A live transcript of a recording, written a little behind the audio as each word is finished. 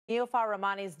Niloofar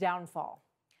Rahmani's downfall.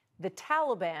 The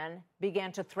Taliban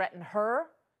began to threaten her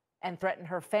and threaten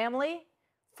her family,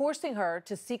 forcing her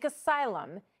to seek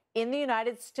asylum in the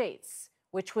United States,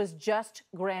 which was just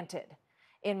granted.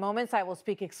 In moments, I will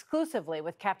speak exclusively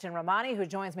with Captain Rahmani, who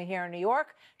joins me here in New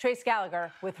York. Trace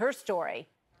Gallagher with her story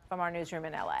from our newsroom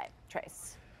in L.A.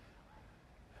 Trace.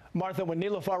 Martha, when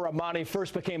Niloofar Rahmani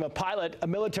first became a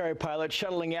military pilot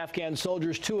shuttling Afghan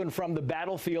soldiers to and from the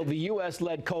battlefield, the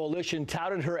U.S.-led coalition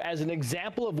touted her as an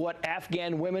example of what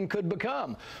Afghan women could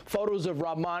become. Photos of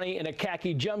Rahmani in a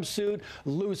khaki jumpsuit,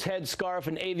 loose headscarf,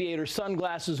 and aviator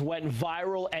sunglasses went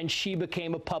viral, and she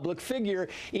became a public figure,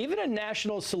 even a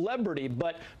national celebrity.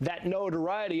 But that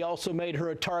notoriety also made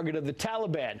her a target of the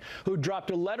Taliban, who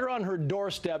dropped a letter on her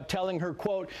doorstep telling her,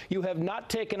 quote, "You have not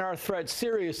taken our threat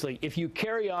seriously. If you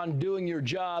carry on doing your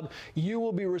job, you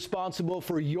will be responsible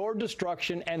for your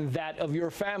destruction and that of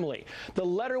your family." The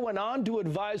letter went on to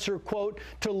advise her, quote,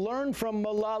 to learn from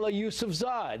Malala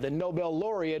Yousafzai, the Nobel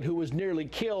laureate who was nearly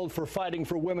killed for fighting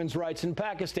for women's rights in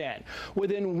Pakistan.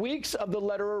 Within weeks of the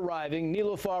letter arriving,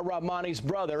 Niloofar Rahmani's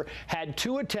brother had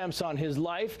 2 attempts on his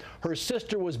life. Her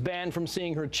sister was banned from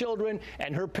seeing her children,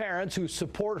 and her parents, who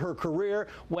support her career,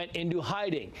 went into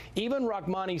hiding. Even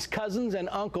Rahmani's cousins and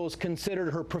uncles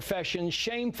considered her profession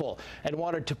shameful and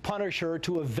wanted to punish her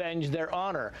to avenge their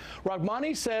honor.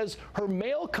 Rahmani says her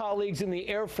male colleagues in the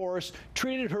Air Force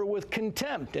treated her with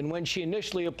contempt, and when she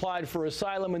initially applied for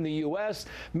asylum in the U.S.,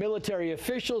 military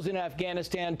officials in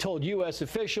Afghanistan told U.S.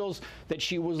 officials that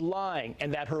she was lying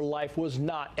and that her life was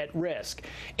not at risk.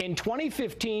 In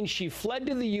 2015, she fled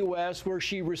to the U.S., where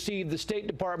she received the State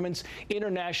Department's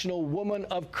International Woman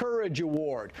of Courage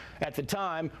Award. At the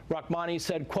time, Rahmani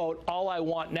said, quote, "All I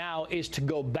want now is to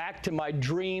go back to my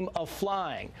dream of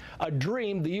flying," a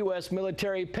dream the U.S.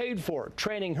 military paid for,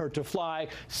 training her to fly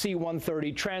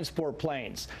C-130 transport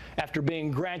planes. After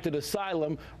being granted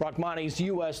asylum, Rahmani's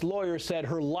U.S. lawyer said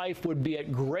her life would be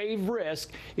at grave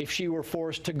risk if she were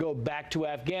forced to go back to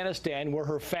Afghanistan, where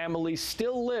her family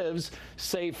still lives,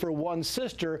 save for one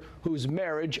sister whose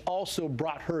marriage also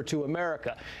brought her to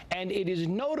America. And it is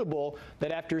notable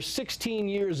that after 16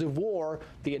 years of war,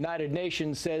 the United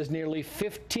Nations says nearly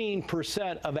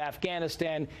 15% of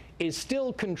Afghanistan is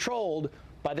still controlled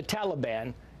by the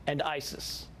Taliban and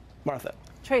ISIS. Martha.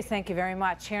 Trace, thank you very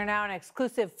much. Here now, an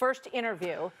exclusive first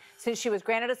interview since she was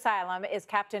granted asylum is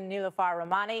Captain Niloofar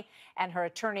Rahmani and her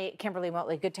attorney, Kimberly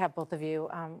Motley. Good to have both of you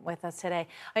with us today.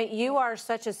 You are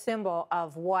such a symbol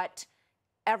of what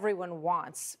everyone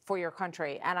wants for your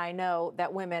country, and I know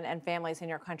that women and families in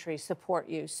your country support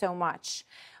you so much.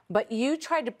 But you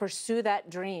tried to pursue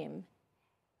that dream.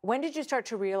 When did you start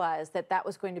to realize that that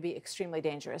was going to be extremely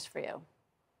dangerous for you?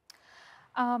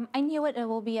 I knew it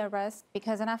will be a risk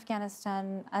because in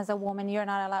Afghanistan, as a woman, you're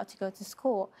not allowed to go to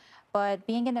school. But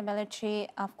being in the military,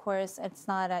 of course, it's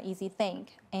not an easy thing.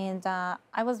 And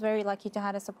I was very lucky to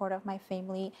have the support of my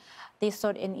family. They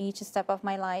stood in each step of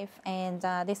my life, and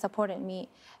they supported me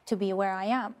to be where I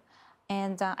am.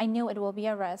 And I knew it will be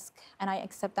a risk, and I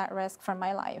accept that risk for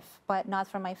my life, but not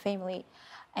for my family.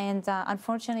 And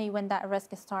unfortunately, when that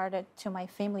risk started to my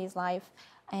family's life,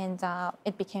 and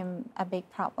it became a big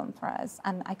problem for us,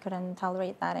 and I couldn't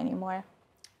tolerate that anymore.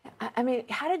 I mean,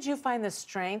 how did you find the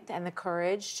strength and the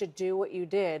courage to do what you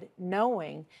did,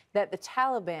 knowing that the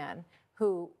Taliban,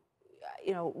 who,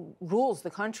 rules the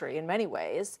country in many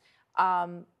ways,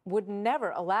 would never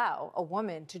allow a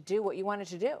woman to do what you wanted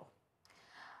to do?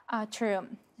 True.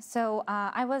 So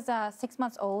I was 6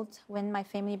 months old when my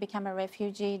family became a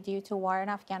refugee due to war in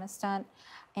Afghanistan,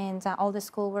 and all the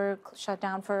schoolwork shut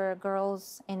down for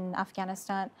girls in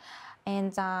Afghanistan.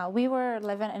 And we were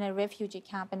living in a refugee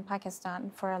camp in Pakistan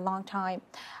for a long time,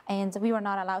 and we were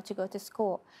not allowed to go to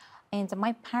school. And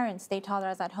my parents, they taught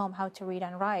us at home how to read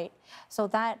and write. So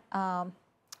that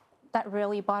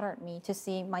really bothered me to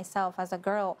see myself as a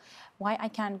girl, why I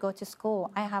can't go to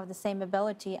school. I have the same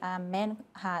ability a man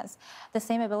has, the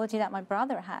same ability that my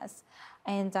brother has.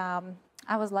 And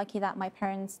I was lucky that my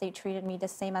parents, they treated me the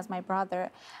same as my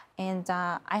brother. And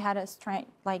I had a strength,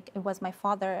 like it was my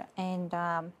father,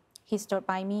 and he stood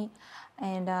by me.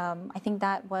 And I think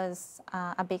that was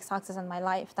a big success in my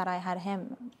life, that I had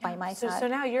him by my side. So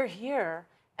now you're here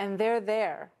and they're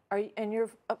there. And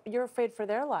you're afraid for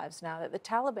their lives now, that the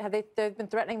Taliban, they've been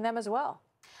threatening them as well?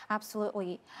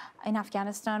 Absolutely. In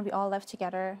Afghanistan, we all live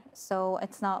together, so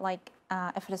it's not like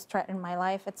if it is threatening my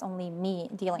life, it's only me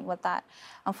dealing with that.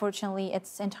 Unfortunately,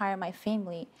 it's entire my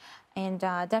family, and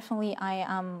definitely I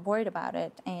am worried about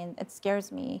it, and it scares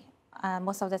me.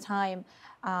 Most of the time,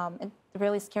 it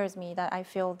really scares me that I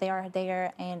feel they are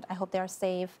there, and I hope they are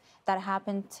safe. That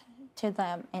happened to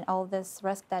them and all this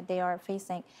risk that they are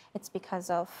facing, it's because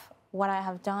of what I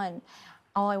have done.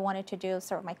 All I wanted to do is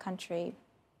serve my country.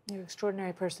 You're an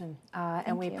extraordinary person,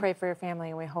 and we you. pray for your family,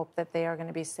 and we hope that they are going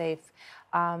to be safe.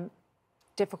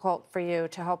 Difficult for you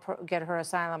to help her get her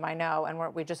asylum, I know,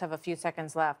 and we just have a few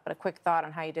seconds left, but a quick thought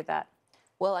on how you did that.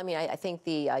 Well, I mean, I think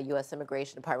the U.S.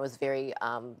 Immigration Department was very,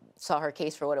 saw her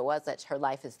case for what it was, that her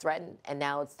life is threatened, and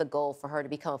now it's the goal for her to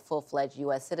become a full-fledged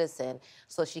U.S. citizen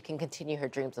so she can continue her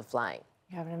dreams of flying.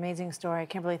 You have an amazing story.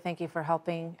 Kimberly, thank you for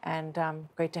helping, and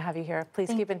great to have you here. Please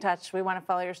keep in touch. We want to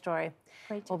follow your story.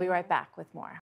 We'll be right back with more.